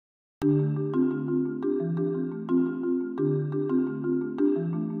I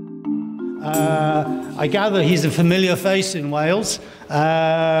gather he's a familiar face in Wales.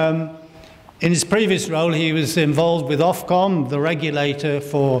 In his previous role, he was involved with Ofcom, the regulator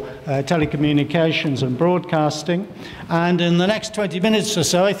for telecommunications and broadcasting. And in the next 20 minutes or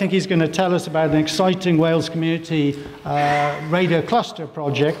so, I think he's going to tell us about an exciting Wales Community Radio Cluster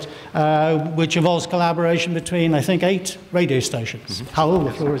project, which involves collaboration between, I think, 8 radio stations. Howell,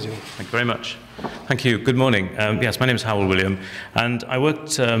 the floor is yours. Thank you very much. Thank you. Good morning. Yes, my name is Howell William, and I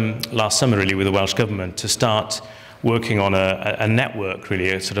worked last summer really with the Welsh Government to start working on a network,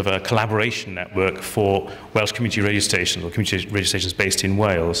 really, a sort of a collaboration network for Welsh community radio stations, or community radio stations based in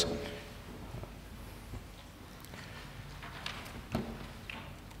Wales.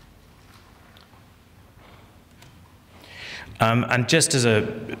 And just as a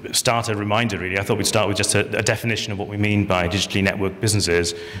starter reminder, really, I thought we'd start with just a definition of what we mean by digitally networked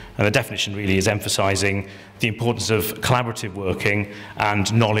businesses. And the definition really is emphasizing the importance of collaborative working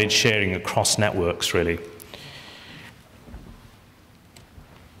and knowledge sharing across networks, really.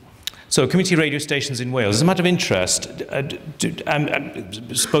 So, community radio stations in Wales. As a matter of interest,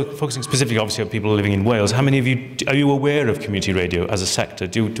 focusing specifically, obviously, on people living in Wales, how many of you, are you aware of community radio as a sector?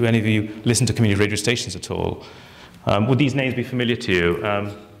 Do any of you listen to community radio stations at all? Would these names be familiar to you?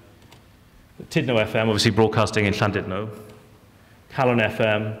 Tydno FM, obviously broadcasting in Llandudno. Calon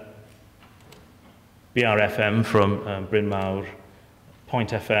FM, BR FM from Bryn Mawr,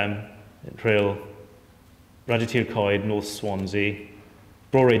 Point FM in Rhyl, Radio Tir Coed, North Swansea,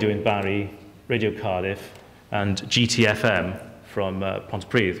 Bro Radio in Barry, Radio Cardiff, and GTFM from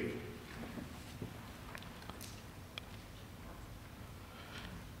Pontypridd.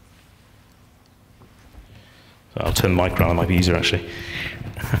 So I'll turn the mic around, it might be easier actually.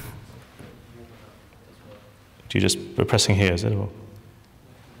 Do you just, we're pressing here, is it? Or?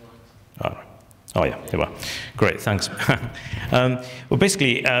 Oh yeah, there we are. Great, thanks. Well,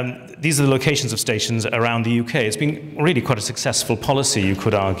 basically, these are the locations of stations around the UK. It's been really quite a successful policy, you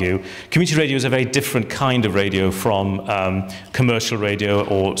could argue. Community radio is a very different kind of radio from commercial radio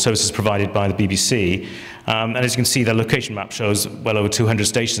or services provided by the BBC. And as you can see, the location map shows well over 200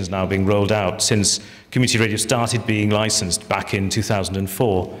 stations now being rolled out since community radio started being licensed back in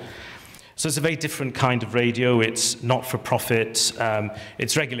 2004. So it's a very different kind of radio. It's not for profit.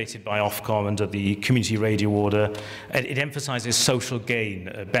 It's regulated by Ofcom under the Community Radio Order. It emphasizes social gain,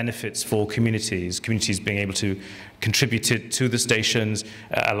 benefits for communities being able to contribute to the stations,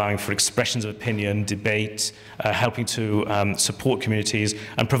 allowing for expressions of opinion, debate, helping to support communities,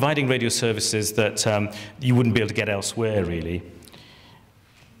 and providing radio services that you wouldn't be able to get elsewhere, really.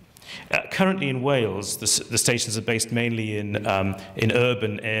 Currently in Wales, the stations are based mainly in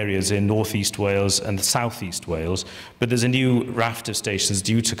urban areas in northeast Wales and southeast Wales, but there's a new raft of stations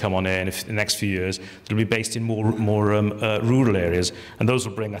due to come on air in the next few years that will be based in more rural areas, and those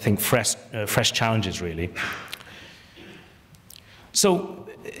will bring, I think, fresh challenges, really. So,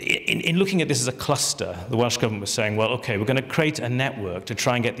 in looking at this as a cluster, the Welsh Government was saying, well, okay, we're going to create a network to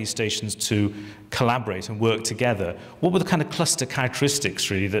try and get these stations to collaborate and work together. What were the kind of cluster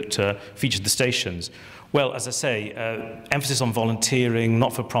characteristics, really, that featured the stations? Well, as I say, emphasis on volunteering,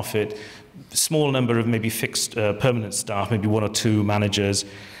 not-for-profit, small number of maybe fixed permanent staff, maybe 1 or 2 managers,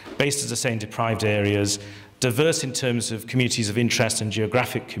 based, as I say, in deprived areas, diverse in terms of communities of interest and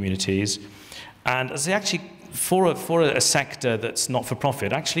geographic communities, and as they actually for a sector that's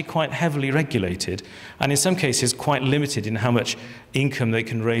not-for-profit, actually quite heavily regulated, and in some cases quite limited in how much income they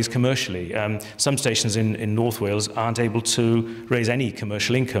can raise commercially. Some stations in North Wales aren't able to raise any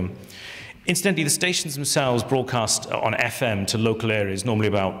commercial income. Incidentally, the stations themselves broadcast on FM to local areas, normally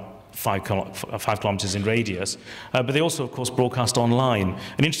about 5 kilometres in radius, but they also, of course, broadcast online.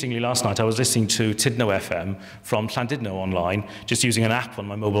 And interestingly, last night I was listening to Tydno FM from Llandudno online, just using an app on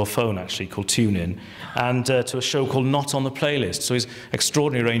my mobile phone, actually, called TuneIn, and to a show called Not on the Playlist. So it's an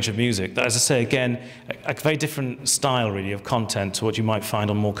extraordinary range of music that, as I say, again, a very different style, really, of content to what you might find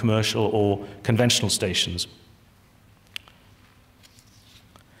on more commercial or conventional stations.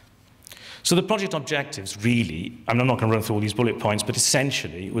 So the project objectives, really, I'm not going to run through all these bullet points, but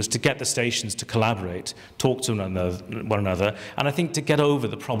essentially was to get the stations to collaborate, talk to one another, and I think to get over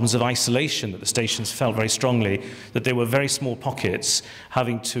the problems of isolation that the stations felt very strongly, that they were very small pockets,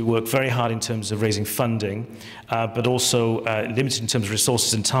 having to work very hard in terms of raising funding, but also limited in terms of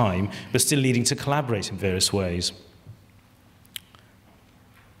resources and time, but still needing to collaborate in various ways.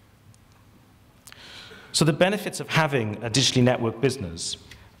 So the benefits of having a digitally networked business.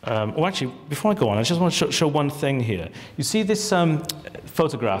 Well, actually, before I go on, I just want to show one thing here. You see this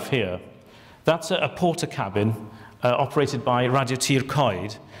photograph here? That's a porter cabin operated by Radio Tir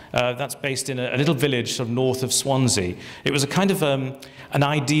Coed. That's based in a little village sort of north of Swansea. It was a kind of an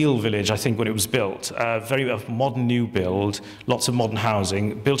ideal village, I think, when it was built. Very modern new build, lots of modern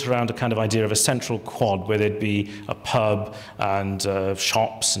housing, built around a kind of idea of a central quad where there'd be a pub and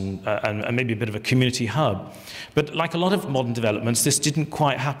shops and maybe a bit of a community hub. But like a lot of modern developments, this didn't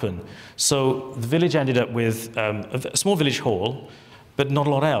quite happen. So the village ended up with a small village hall, but not a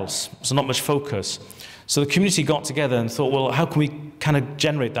lot else, so not much focus. So the community got together and thought, well, how can we kind of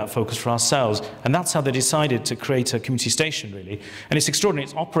generate that focus for ourselves? And that's how they decided to create a community station, really. And it's extraordinary.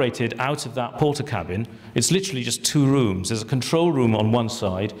 It's operated out of that porter cabin. It's literally just 2 rooms. There's a control room on one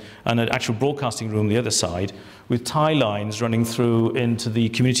side and an actual broadcasting room on the other side, with tie lines running through into the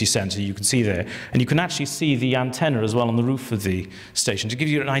community centre, you can see there. And you can actually see the antenna as well on the roof of the station to give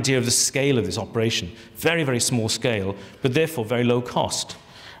you an idea of the scale of this operation. Very, very small scale, but therefore very low cost.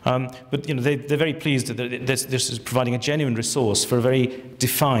 But you know, they're very pleased that this is providing a genuine resource for a very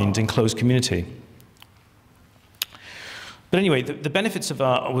defined, enclosed community. But anyway, the benefits of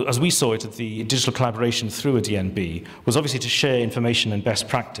as we saw it, of the digital collaboration through a DNB was obviously to share information and best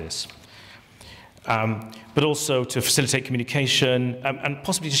practice, but also to facilitate communication and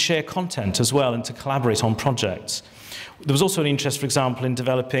possibly to share content as well and to collaborate on projects. There was also an interest, for example, in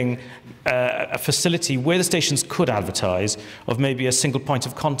developing a facility where the stations could advertise, of maybe a single point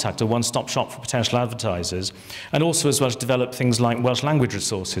of contact, a one-stop shop for potential advertisers, and also as well to develop things like Welsh language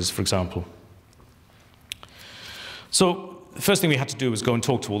resources, for example. So the first thing we had to do was go and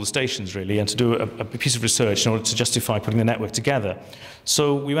talk to all the stations, really, and to do a piece of research in order to justify putting the network together.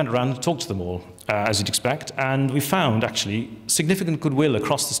 So we went around and talked to them all, as you'd expect, and we found, actually, significant goodwill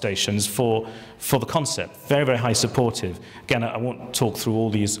across the stations for the concept. Very, very high supportive. Again, I won't talk through all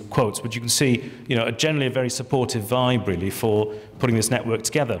these quotes, but you can see, you know, generally a very supportive vibe, really, for putting this network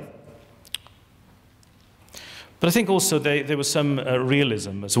together. But I think also there was some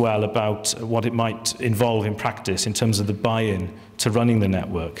realism as well about what it might involve in practice in terms of the buy-in to running the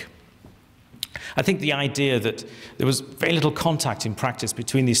network. I think the idea that there was very little contact in practice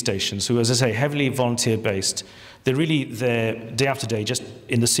between these stations, who, as I say, heavily volunteer-based, they're really there day after day, just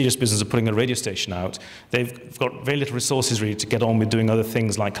in the serious business of putting a radio station out. They've got very little resources, really, to get on with doing other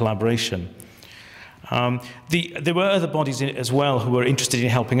things like collaboration. There were other bodies as well who were interested in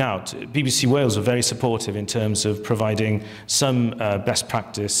helping out. BBC Wales were very supportive in terms of providing some best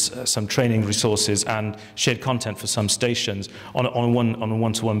practice, some training resources and shared content for some stations on a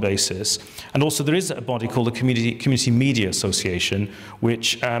one-to-one basis. And also there is a body called the Community Media Association,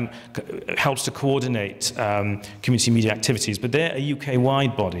 which helps to coordinate community media activities. But they're a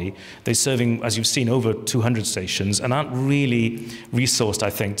UK-wide body. They're serving, as you've seen, over 200 stations and aren't really resourced, I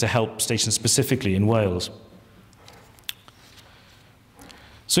think, to help stations specifically in Wales.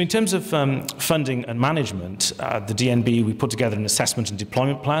 So in terms of funding and management, the DNB, we put together an assessment and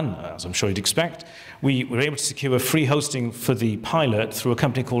deployment plan, as I'm sure you'd expect. We were able to secure free hosting for the pilot through a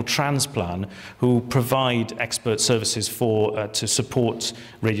company called Transplan, who provide expert services to support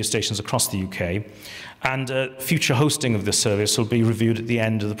radio stations across the UK. And future hosting of this service will be reviewed at the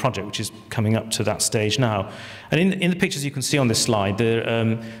end of the project, which is coming up to that stage now. And in the pictures you can see on this slide, there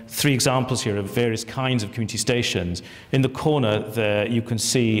are 3 examples here of various kinds of community stations. In the corner there, you can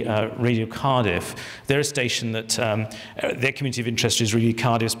see Radio Cardiff. They're a station that their community of interest is really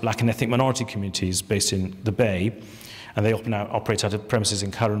Cardiff's black and ethnic minority communities based in the Bay. And they operate out of premises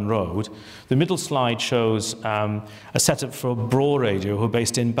in Curran Road. The middle slide shows a setup for Bro Radio, who are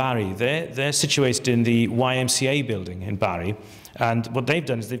based in Barry. They're situated in the YMCA building in Barry. And what they've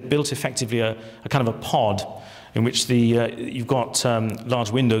done is they've built effectively a kind of a pod in which you've got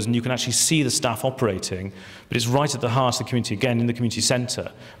large windows and you can actually see the staff operating, but it's right at the heart of the community, again, in the community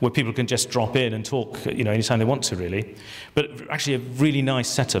centre, where people can just drop in and talk, you know, anytime they want to, really. But actually a really nice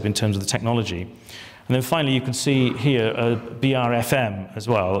setup in terms of the technology. And then finally, you can see here BRFM as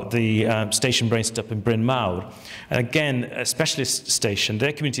well, the station based up in Bryn Mawr. And again, a specialist station.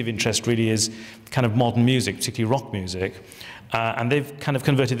 Their community of interest really is kind of modern music, particularly rock music. And they've kind of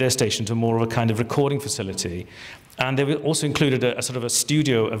converted their station to more of a kind of recording facility. And they've also included a sort of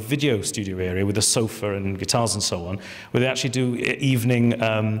a video studio area with a sofa and guitars and so on, where they actually do evening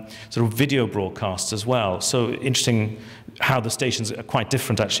sort of video broadcasts as well. So interesting how the stations are quite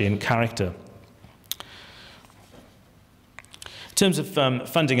different actually in character. In terms of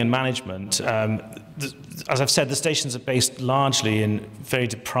funding and management, as I've said, the stations are based largely in very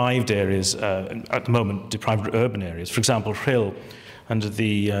deprived areas, at the moment, deprived urban areas. For example, Rhyl, under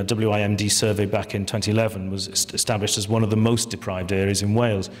the WIMD survey back in 2011, was established as one of the most deprived areas in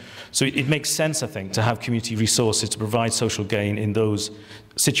Wales. So it makes sense, I think, to have community resources to provide social gain in those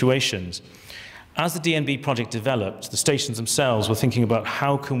situations. As the DNB project developed, the stations themselves were thinking about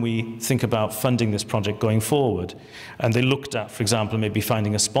how can we think about funding this project going forward. And they looked at, for example, maybe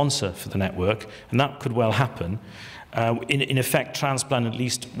finding a sponsor for the network, and that could well happen. In effect, Transplan at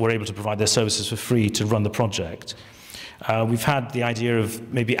least were able to provide their services for free to run the project. We've had the idea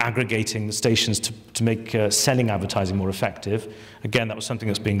of maybe aggregating the stations to make selling advertising more effective. Again, that was something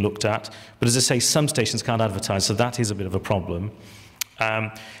that's being looked at. But as I say, some stations can't advertise, so that is a bit of a problem.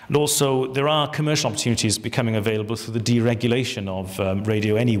 And also, there are commercial opportunities becoming available through the deregulation of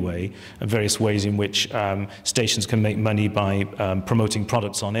radio anyway, and various ways in which stations can make money by promoting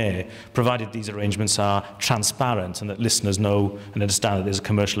products on air, provided these arrangements are transparent and that listeners know and understand that there's a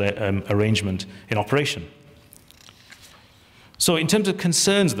commercial arrangement in operation. So in terms of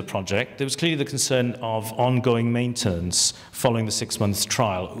concerns of the project, there was clearly the concern of ongoing maintenance following the 6-month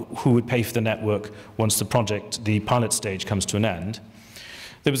trial. Who would pay for the network once the project, the pilot stage, comes to an end?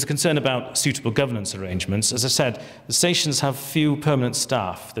 There was a concern about suitable governance arrangements. As I said, the stations have few permanent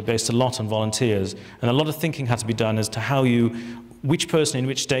staff. They're based a lot on volunteers, and a lot of thinking had to be done as to how which person in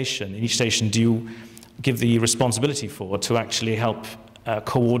each station do you give the responsibility for to actually help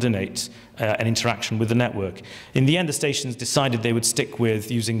coordinate an interaction with the network. In the end, the stations decided they would stick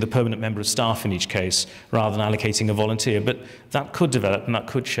with using the permanent member of staff in each case rather than allocating a volunteer, but that could develop and that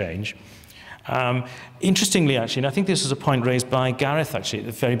could change. Interestingly, actually, and I think this was a point raised by Gareth, actually, at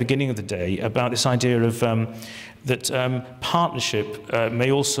the very beginning of the day, about this idea of that partnership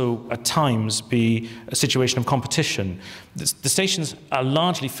may also, at times, be a situation of competition. The stations are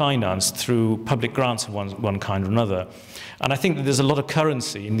largely financed through public grants of one kind or another. And I think that there's a lot of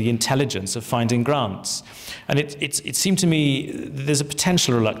currency in the intelligence of finding grants. And it seemed to me there's a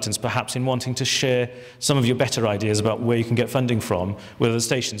potential reluctance, perhaps, in wanting to share some of your better ideas about where you can get funding from with other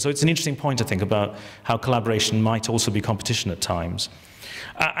stations. So it's an interesting point, I think, about how collaboration might also be competition at times.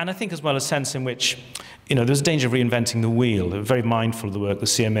 And I think as well a sense in which, there's a danger of reinventing the wheel. They're very mindful of the work the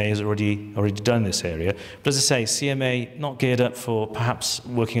CMA has already done in this area. But as I say, CMA not geared up for perhaps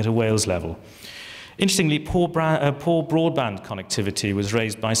working at a Wales level. Interestingly, poor broadband connectivity was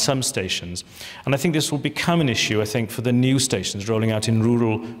raised by some stations, and I think this will become an issue, I think, for the new stations rolling out in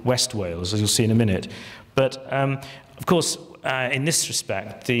rural West Wales, as you'll see in a minute. But, of course, in this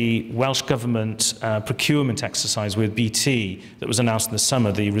respect, the Welsh Government procurement exercise with BT that was announced in the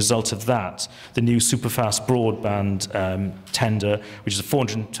summer, the result of that, the new superfast broadband tender, which is a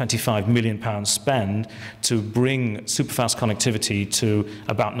 £425 million spend to bring superfast connectivity to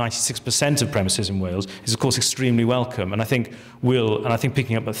about 96% of premises in Wales, is of course extremely welcome. And I think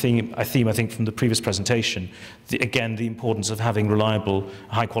picking up a theme I think from the previous presentation, again, the importance of having reliable,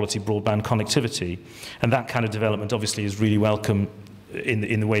 high-quality broadband connectivity. And that kind of development obviously is really welcome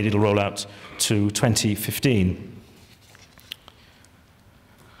in the way it'll roll out to 2015.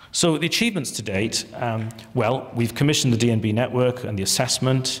 So the achievements to date, well, we've commissioned the DNB network and the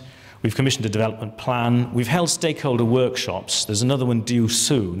assessment. We've commissioned a development plan. We've held stakeholder workshops. There's another one due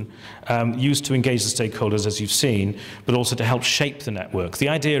soon, used to engage the stakeholders, as you've seen, but also to help shape the network. The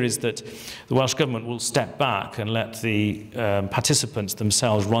idea is that the Welsh Government will step back and let the participants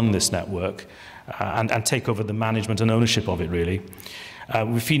themselves run this network and take over the management and ownership of it, really.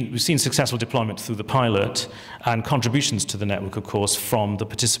 We've seen successful deployment through the pilot and contributions to the network, of course, from the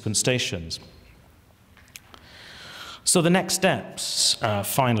participant stations. So the next steps,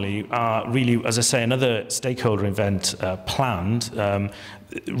 finally, are really, as I say, another stakeholder event planned,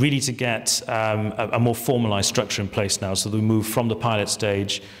 really to get a more formalized structure in place now, so that we move from the pilot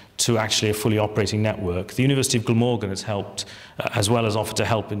stage to actually a fully operating network. The University of Glamorgan has helped, as well as offered to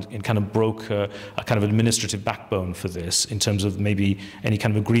help in kind of broker a kind of administrative backbone for this, in terms of maybe any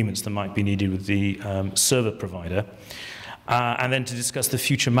kind of agreements that might be needed with the server provider. And then to discuss the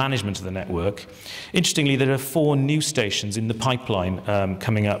future management of the network. Interestingly, there are 4 new stations in the pipeline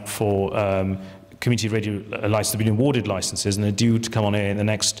coming up for community radio licenses, have been awarded licenses, and they're due to come on air in the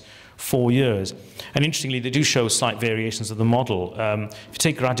next 4 years. And interestingly, they do show slight variations of the model. If you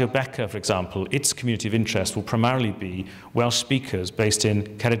take Radio Beca, for example, its community of interest will primarily be Welsh speakers based in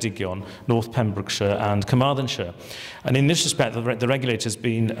Ceredigion, North Pembrokeshire and Carmarthenshire. And in this respect, the regulator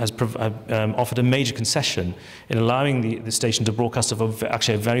has offered a major concession in allowing the station to broadcast over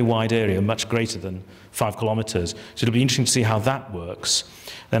actually a very wide area, much greater than 5 kilometres. So it'll be interesting to see how that works.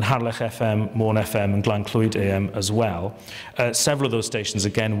 Then Harlech FM, Morn FM and Glenclwyd AM as well. Several of those stations,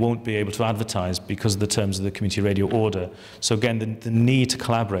 again, won't be able to advertise because of the terms of the community radio order. So again, the need to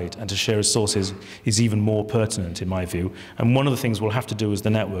collaborate and to share resources is even more pertinent, in my view. And one of the things we'll have to do as the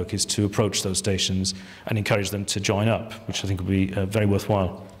network is to approach those stations and encourage them to join up, which I think will be very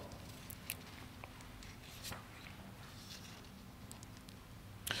worthwhile.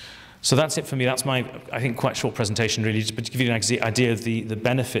 So that's it for me. That's my, I think, quite short presentation, really, just to give you an idea of the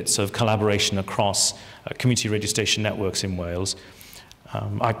benefits of collaboration across community radio station networks in Wales.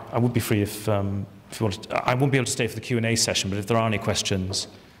 I would be free if you want to, I won't be able to stay for the Q&A session, but if there are any questions.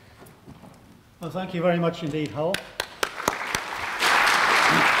 Well, thank you very much indeed, Hull.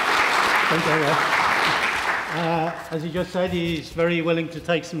 Thank you very much. As he just said, he's very willing to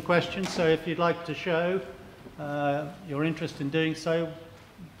take some questions, so if you'd like to show your interest in doing so,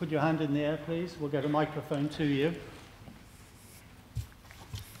 put your hand in the air, please. We'll get a microphone to you.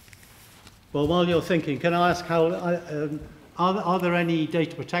 Well, while you're thinking, can I ask how, are there any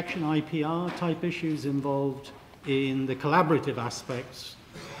data protection, IPR type issues involved in the collaborative aspects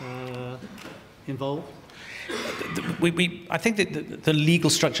involved? I think that the legal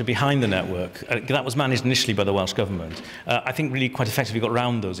structure behind the network, that was managed initially by the Welsh Government, I think really quite effectively got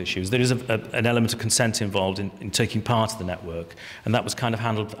around those issues. There is an element of consent involved in taking part of the network, and that was kind of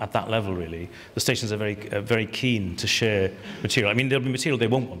handled at that level, really. The stations are very keen to share material. I mean, there'll be material they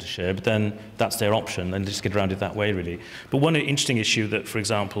won't want to share, but then that's their option, and they just get around it that way, really. But one interesting issue that, for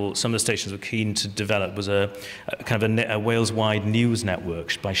example, some of the stations were keen to develop was a kind of a Wales-wide news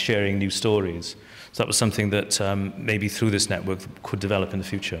network by sharing news stories. So that was something that maybe through this network could develop in the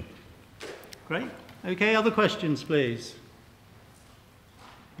future. Great. Okay, other questions, please?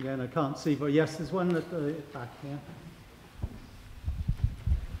 Again, I can't see, but yes, there's one at the back here.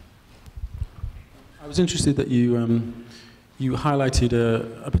 I was interested that you highlighted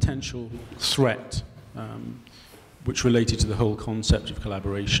a potential threat which related to the whole concept of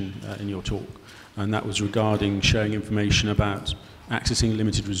collaboration in your talk, and that was regarding sharing information about accessing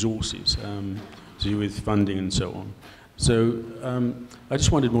limited resources. To do with funding and so on. So I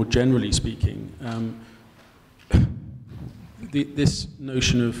just wondered, more generally speaking, this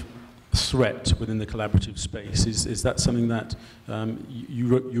notion of threat within the collaborative space, is that something that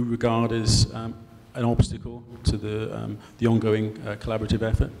you regard as an obstacle to the ongoing collaborative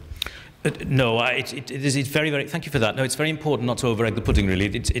effort? No, it's very, thank you for that. No, it's very important not to over-egg the pudding, really.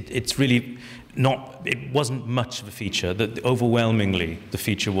 It's really not, it wasn't much of a feature. Overwhelmingly, the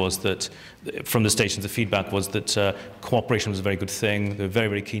feature was that, from the stations, the feedback was that cooperation was a very good thing. They were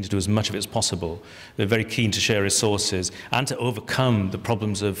very keen to do as much of it as possible. They were very keen to share resources and to overcome the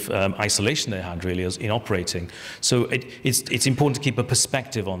problems of isolation they had, really, in operating. So it's important to keep a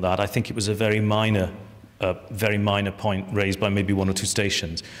perspective on that. I think it was a very minor point raised by maybe one or two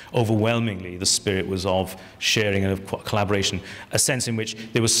stations. Overwhelmingly, the spirit was of sharing and of collaboration, a sense in which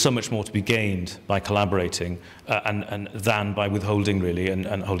there was so much more to be gained by collaborating than by withholding, really,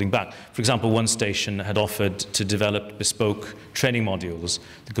 and holding back. For example, one station had offered to develop bespoke training modules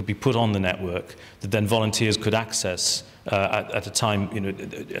that could be put on the network that then volunteers could access at a time,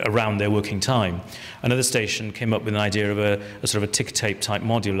 around their working time. Another station came up with an idea of a sort of a ticker tape type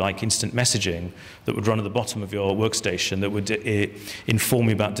module like instant messaging that would run at the bottom of your workstation that would inform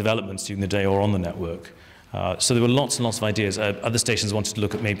you about developments during the day or on the network. So there were lots and lots of ideas. Other stations wanted to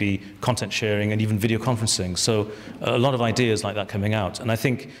look at maybe content sharing and even video conferencing. So a lot of ideas like that coming out. And I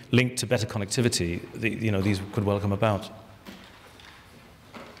think linked to better connectivity, these could well come about.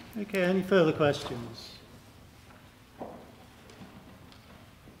 Okay, any further questions?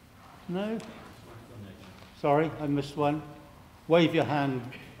 No? Sorry, I missed one. Wave your hand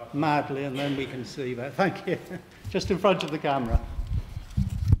madly and then we can see that. Thank you. Just in front of the camera.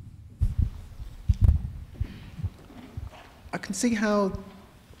 I can see how,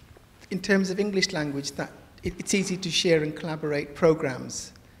 in terms of English language, that it's easy to share and collaborate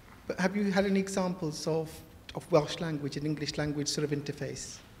programs. But have you had any examples of Welsh language and English language sort of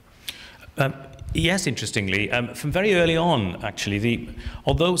interface? Yes, interestingly, from very early on, actually,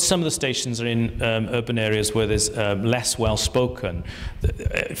 although some of the stations are in urban areas where there's less Welsh spoken,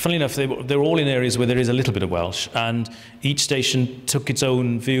 funnily enough, they're all in areas where there is a little bit of Welsh, and each station took its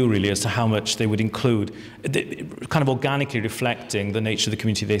own view, really, as to how much they would include, kind of organically reflecting the nature of the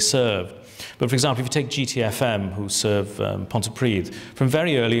community they serve. But for example, if you take GTFM, who serve Pontypridd, from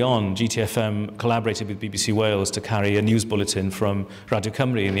very early on, GTFM collaborated with BBC Wales to carry a news bulletin from Radio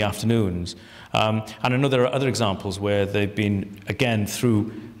Cymru in the afternoons. And other examples where they've been, again,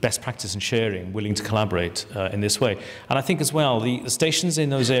 through best practice and sharing, willing to collaborate in this way. And I think as well, the stations in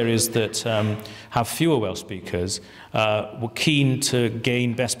those areas that have fewer Welsh speakers were keen to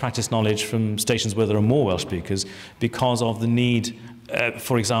gain best practice knowledge from stations where there are more Welsh speakers because of the need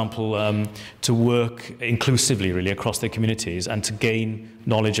for example, to work inclusively, really, across their communities and to gain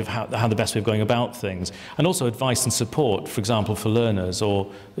knowledge of how the best way of going about things. And also advice and support, for example, for learners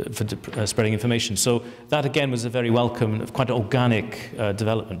or for spreading information. So that, again, was a very welcome, quite organic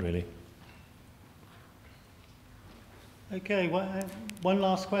development, really. Okay, one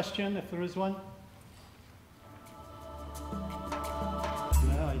last question, if there is one. No,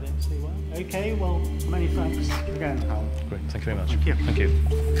 I don't see one. Okay, well, many thanks again, Hal. Great, thank you very much. Thank you. Thank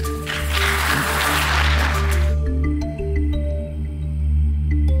you.